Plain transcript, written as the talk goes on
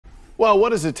Well, what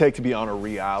does it take to be on a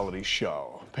reality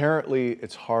show? Apparently,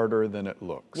 it's harder than it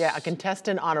looks. Yeah, a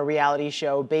contestant on a reality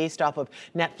show based off of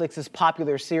Netflix's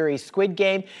popular series Squid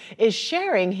Game is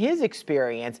sharing his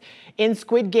experience. In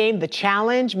Squid Game, The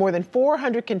Challenge, more than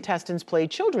 400 contestants played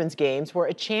children's games for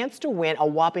a chance to win a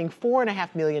whopping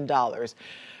 $4.5 million.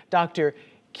 Dr.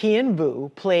 Kian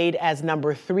Vu played as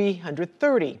number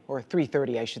 330, or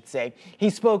 330, I should say. He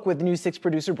spoke with News 6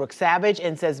 producer Brooke Savage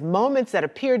and says moments that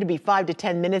appeared to be 5 to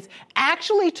 10 minutes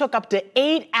actually took up to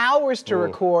 8 hours to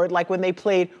record, like when they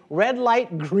played red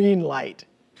light, green light.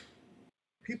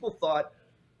 People thought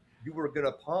you were going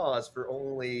to pause for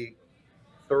only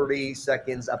 30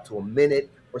 seconds up to a minute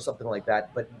or something like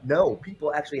that. But no,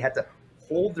 people actually had to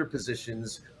hold their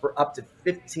positions for up to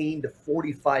 15 to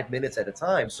 45 minutes at a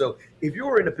time. So if you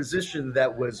were in a position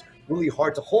that was really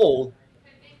hard to hold,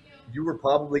 you were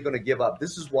probably going to give up.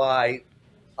 This is why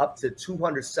up to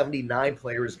 279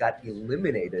 players got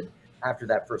eliminated after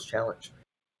that first challenge.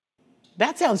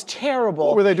 That sounds terrible.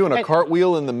 What were they doing, a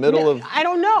cartwheel in the middle of? I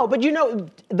don't know, but you know,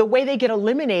 the way they get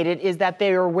eliminated is that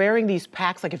they are wearing these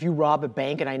packs, like if you rob a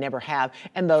bank, and I never have,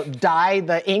 and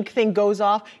the ink thing goes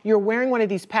off, you're wearing one of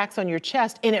these packs on your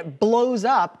chest, and it blows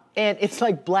up, and it's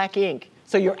like black ink.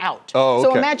 So you're out. Oh, okay.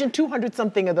 So imagine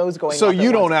 200-something of those going on. So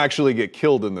you don't actually get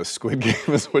killed in this Squid Game,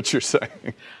 is what you're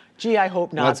saying? Gee, I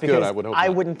hope not. That's because good. I would hope I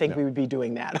not. wouldn't think we would be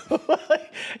doing that.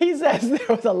 He says there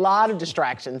was a lot of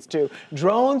distractions too.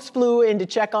 Drones flew in to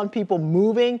check on people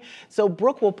moving. So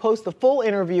Brooke will post the full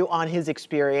interview on his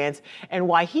experience and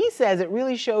why he says it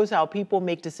really shows how people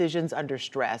make decisions under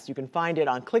stress. You can find it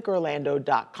on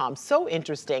clickorlando.com. So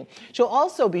interesting. She'll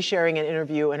also be sharing an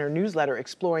interview in her newsletter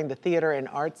exploring the theater and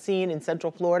art scene in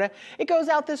Central Florida. It goes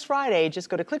out this Friday. Just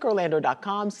go to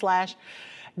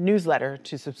clickorlando.com/newsletter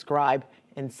to subscribe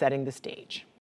and Setting the Stage.